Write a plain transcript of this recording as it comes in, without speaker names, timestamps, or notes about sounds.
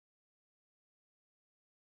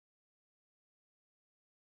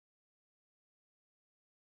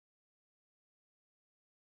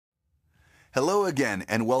Hello again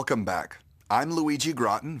and welcome back. I'm Luigi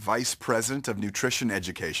Groton, Vice President of Nutrition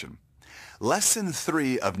Education. Lesson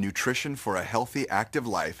 3 of Nutrition for a Healthy Active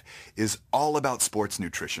Life is all about sports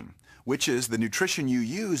nutrition, which is the nutrition you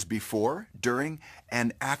use before, during,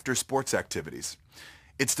 and after sports activities.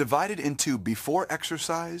 It's divided into before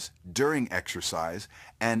exercise, during exercise,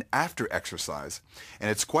 and after exercise, and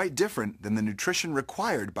it's quite different than the nutrition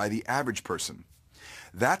required by the average person.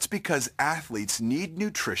 That's because athletes need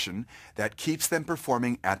nutrition that keeps them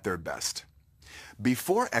performing at their best.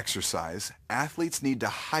 Before exercise, athletes need to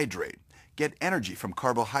hydrate, get energy from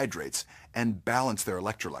carbohydrates, and balance their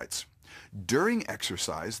electrolytes. During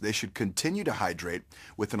exercise, they should continue to hydrate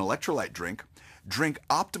with an electrolyte drink, drink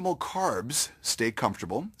optimal carbs, stay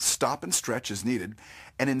comfortable, stop and stretch as needed,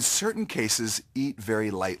 and in certain cases, eat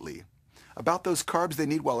very lightly. About those carbs they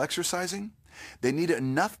need while exercising? They need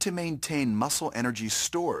enough to maintain muscle energy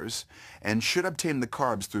stores and should obtain the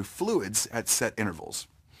carbs through fluids at set intervals.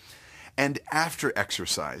 And after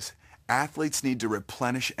exercise, athletes need to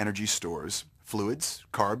replenish energy stores, fluids,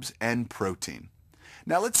 carbs, and protein.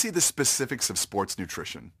 Now let's see the specifics of sports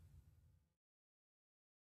nutrition.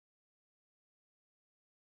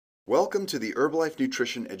 Welcome to the Herbalife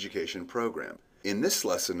Nutrition Education Program. In this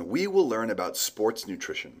lesson, we will learn about sports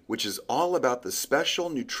nutrition, which is all about the special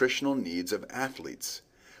nutritional needs of athletes.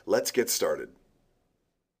 Let's get started.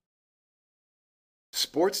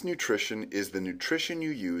 Sports nutrition is the nutrition you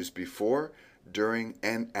use before, during,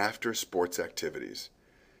 and after sports activities.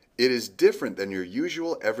 It is different than your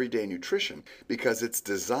usual everyday nutrition because it's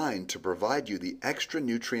designed to provide you the extra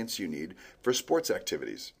nutrients you need for sports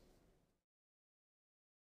activities.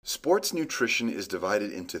 Sports nutrition is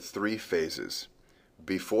divided into 3 phases: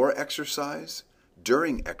 before exercise,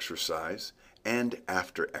 during exercise, and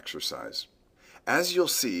after exercise. As you'll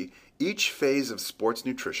see, each phase of sports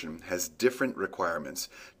nutrition has different requirements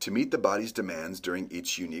to meet the body's demands during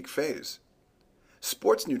each unique phase.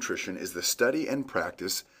 Sports nutrition is the study and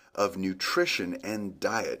practice of nutrition and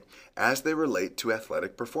diet as they relate to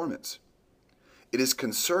athletic performance. It is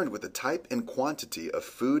concerned with the type and quantity of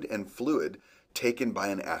food and fluid taken by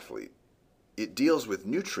an athlete. It deals with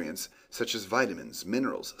nutrients such as vitamins,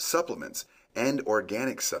 minerals, supplements, and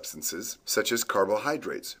organic substances such as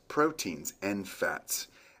carbohydrates, proteins, and fats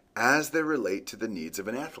as they relate to the needs of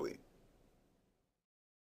an athlete.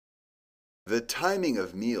 The timing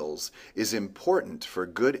of meals is important for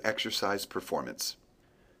good exercise performance.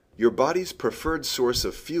 Your body's preferred source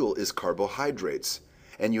of fuel is carbohydrates,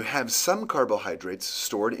 and you have some carbohydrates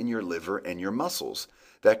stored in your liver and your muscles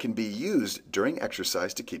that can be used during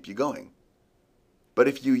exercise to keep you going. But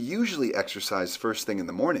if you usually exercise first thing in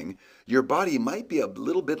the morning, your body might be a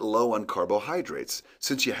little bit low on carbohydrates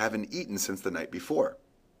since you haven't eaten since the night before.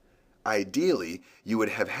 Ideally, you would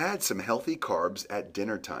have had some healthy carbs at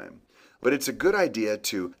dinner time, but it's a good idea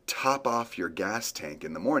to top off your gas tank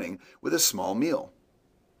in the morning with a small meal.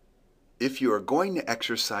 If you are going to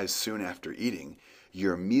exercise soon after eating,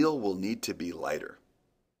 your meal will need to be lighter.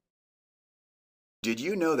 Did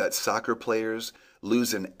you know that soccer players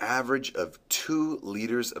lose an average of 2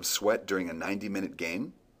 liters of sweat during a 90-minute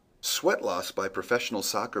game? Sweat loss by professional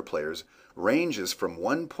soccer players ranges from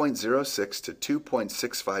 1.06 to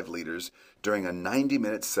 2.65 liters during a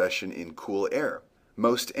 90-minute session in cool air.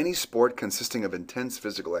 Most any sport consisting of intense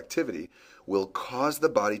physical activity will cause the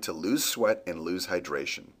body to lose sweat and lose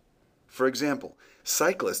hydration. For example,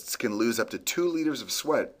 cyclists can lose up to 2 liters of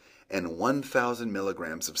sweat and 1,000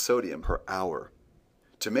 milligrams of sodium per hour.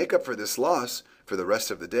 To make up for this loss for the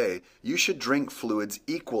rest of the day, you should drink fluids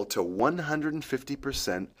equal to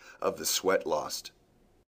 150% of the sweat lost.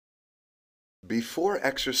 Before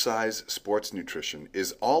exercise sports nutrition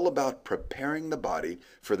is all about preparing the body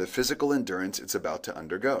for the physical endurance it's about to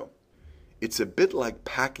undergo. It's a bit like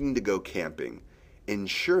packing to go camping,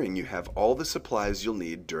 ensuring you have all the supplies you'll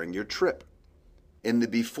need during your trip. In the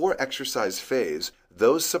before exercise phase,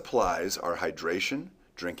 those supplies are hydration,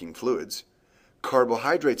 drinking fluids,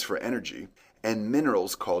 carbohydrates for energy, and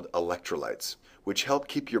minerals called electrolytes, which help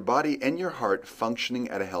keep your body and your heart functioning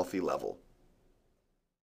at a healthy level.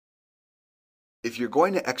 If you're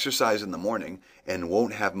going to exercise in the morning and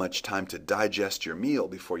won't have much time to digest your meal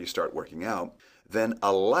before you start working out, then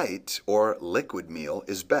a light or liquid meal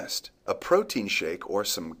is best. A protein shake or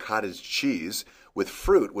some cottage cheese with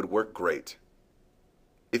fruit would work great.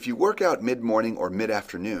 If you work out mid-morning or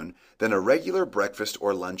mid-afternoon, then a regular breakfast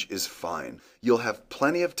or lunch is fine. You'll have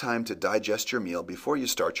plenty of time to digest your meal before you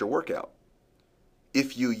start your workout.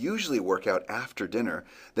 If you usually work out after dinner,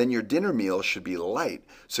 then your dinner meal should be light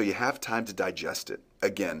so you have time to digest it.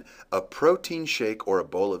 Again, a protein shake or a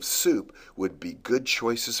bowl of soup would be good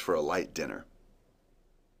choices for a light dinner.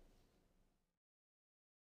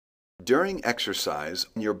 During exercise,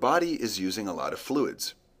 your body is using a lot of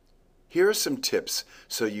fluids. Here are some tips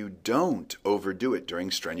so you don't overdo it during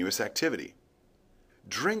strenuous activity.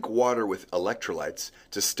 Drink water with electrolytes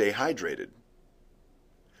to stay hydrated.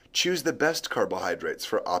 Choose the best carbohydrates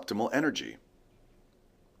for optimal energy.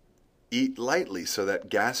 Eat lightly so that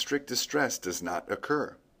gastric distress does not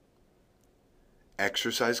occur.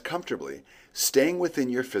 Exercise comfortably, staying within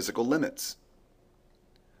your physical limits.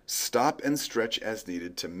 Stop and stretch as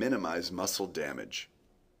needed to minimize muscle damage.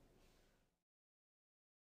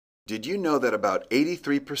 Did you know that about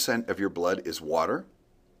 83% of your blood is water?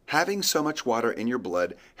 Having so much water in your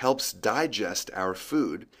blood helps digest our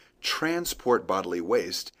food, transport bodily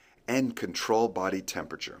waste, and control body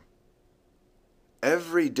temperature.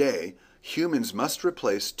 Every day, humans must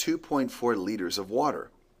replace 2.4 liters of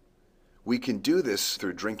water. We can do this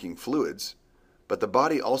through drinking fluids, but the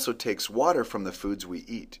body also takes water from the foods we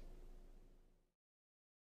eat.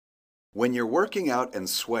 When you're working out and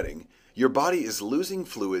sweating, your body is losing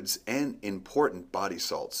fluids and important body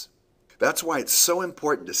salts. That's why it's so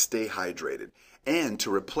important to stay hydrated and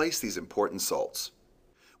to replace these important salts.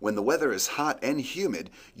 When the weather is hot and humid,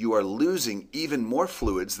 you are losing even more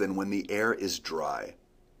fluids than when the air is dry.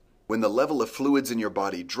 When the level of fluids in your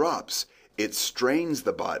body drops, it strains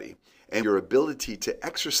the body, and your ability to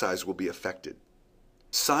exercise will be affected.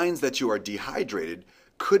 Signs that you are dehydrated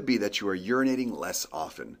could be that you are urinating less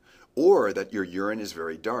often, or that your urine is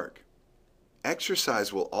very dark.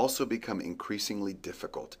 Exercise will also become increasingly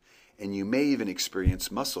difficult, and you may even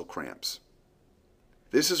experience muscle cramps.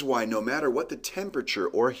 This is why no matter what the temperature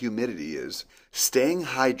or humidity is, staying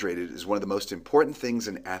hydrated is one of the most important things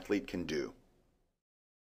an athlete can do.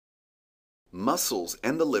 Muscles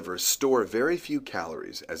and the liver store very few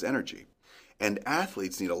calories as energy, and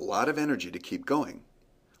athletes need a lot of energy to keep going.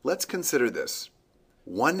 Let's consider this.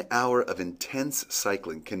 1 hour of intense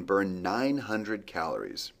cycling can burn 900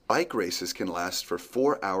 calories. Bike races can last for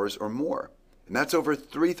 4 hours or more, and that's over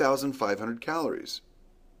 3,500 calories.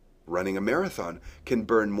 Running a marathon can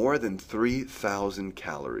burn more than 3,000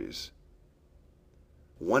 calories.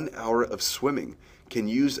 1 hour of swimming can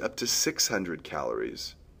use up to 600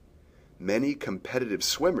 calories. Many competitive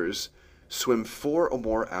swimmers swim 4 or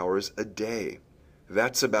more hours a day.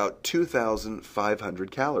 That's about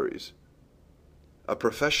 2,500 calories. A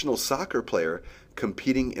professional soccer player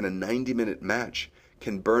competing in a 90-minute match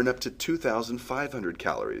can burn up to 2,500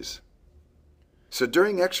 calories. So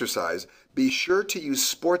during exercise, be sure to use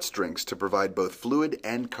sports drinks to provide both fluid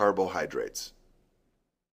and carbohydrates.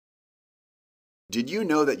 Did you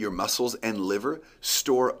know that your muscles and liver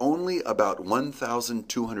store only about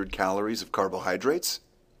 1,200 calories of carbohydrates?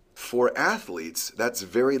 For athletes, that's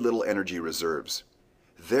very little energy reserves.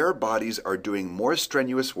 Their bodies are doing more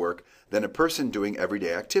strenuous work than a person doing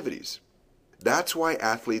everyday activities. That's why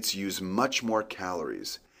athletes use much more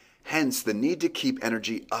calories, hence the need to keep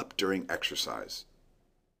energy up during exercise.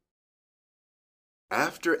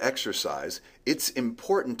 After exercise, it's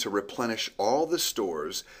important to replenish all the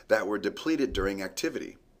stores that were depleted during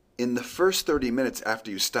activity. In the first 30 minutes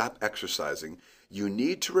after you stop exercising, you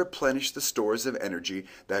need to replenish the stores of energy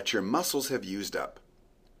that your muscles have used up.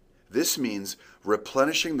 This means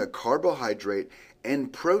replenishing the carbohydrate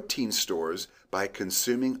and protein stores by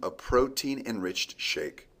consuming a protein-enriched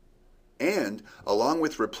shake. And, along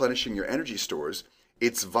with replenishing your energy stores,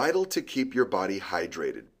 it's vital to keep your body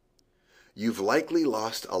hydrated. You've likely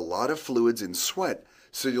lost a lot of fluids in sweat,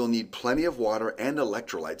 so you'll need plenty of water and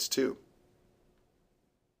electrolytes too.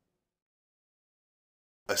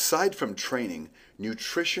 Aside from training,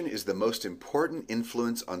 nutrition is the most important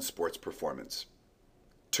influence on sports performance.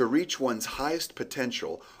 To reach one's highest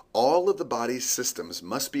potential, all of the body's systems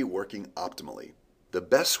must be working optimally. The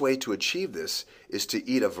best way to achieve this is to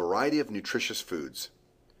eat a variety of nutritious foods.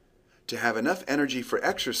 To have enough energy for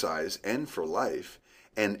exercise and for life,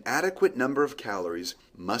 an adequate number of calories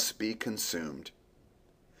must be consumed.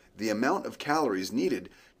 The amount of calories needed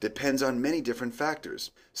depends on many different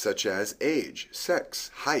factors, such as age,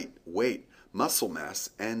 sex, height, weight, muscle mass,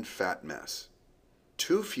 and fat mass.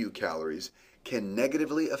 Too few calories can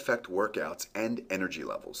negatively affect workouts and energy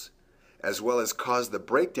levels, as well as cause the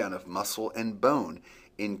breakdown of muscle and bone,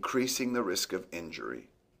 increasing the risk of injury.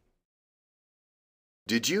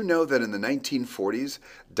 Did you know that in the 1940s,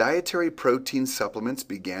 dietary protein supplements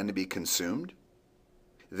began to be consumed?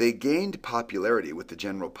 They gained popularity with the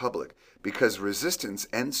general public because resistance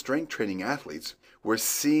and strength training athletes were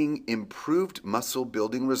seeing improved muscle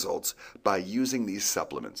building results by using these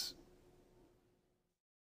supplements.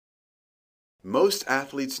 Most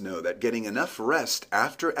athletes know that getting enough rest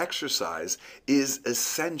after exercise is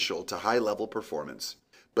essential to high-level performance.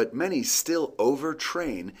 but many still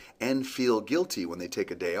overtrain and feel guilty when they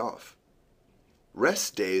take a day off.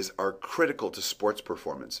 Rest days are critical to sports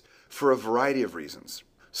performance for a variety of reasons.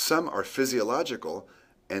 Some are physiological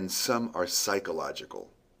and some are psychological.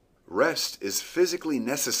 Rest is physically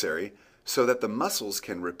necessary so that the muscles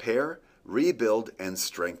can repair, rebuild, and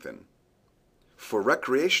strengthen. For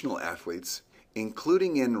recreational athletes,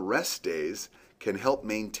 including in rest days can help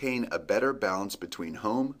maintain a better balance between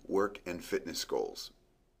home, work, and fitness goals.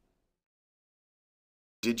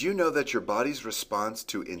 Did you know that your body's response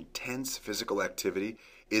to intense physical activity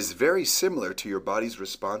is very similar to your body's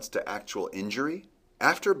response to actual injury?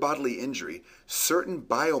 After bodily injury, certain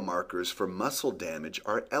biomarkers for muscle damage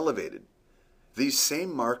are elevated. These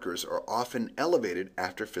same markers are often elevated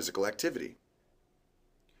after physical activity.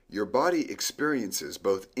 Your body experiences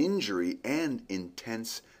both injury and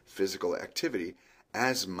intense physical activity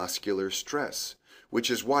as muscular stress,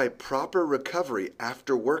 which is why proper recovery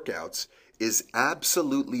after workouts is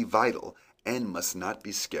absolutely vital and must not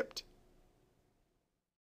be skipped.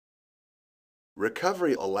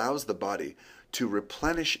 Recovery allows the body to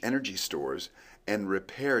replenish energy stores and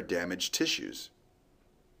repair damaged tissues.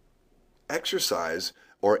 Exercise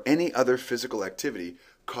or any other physical activity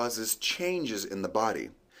causes changes in the body,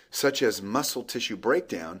 such as muscle tissue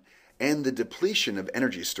breakdown and the depletion of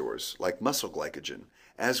energy stores like muscle glycogen,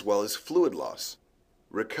 as well as fluid loss.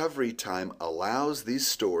 Recovery time allows these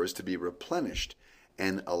stores to be replenished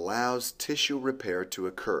and allows tissue repair to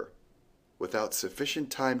occur. Without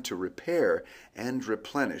sufficient time to repair and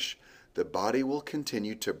replenish, the body will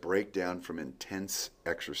continue to break down from intense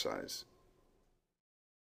exercise.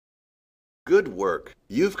 Good work!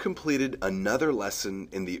 You've completed another lesson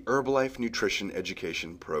in the Herbalife Nutrition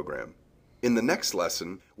Education program. In the next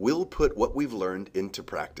lesson, we'll put what we've learned into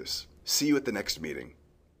practice. See you at the next meeting.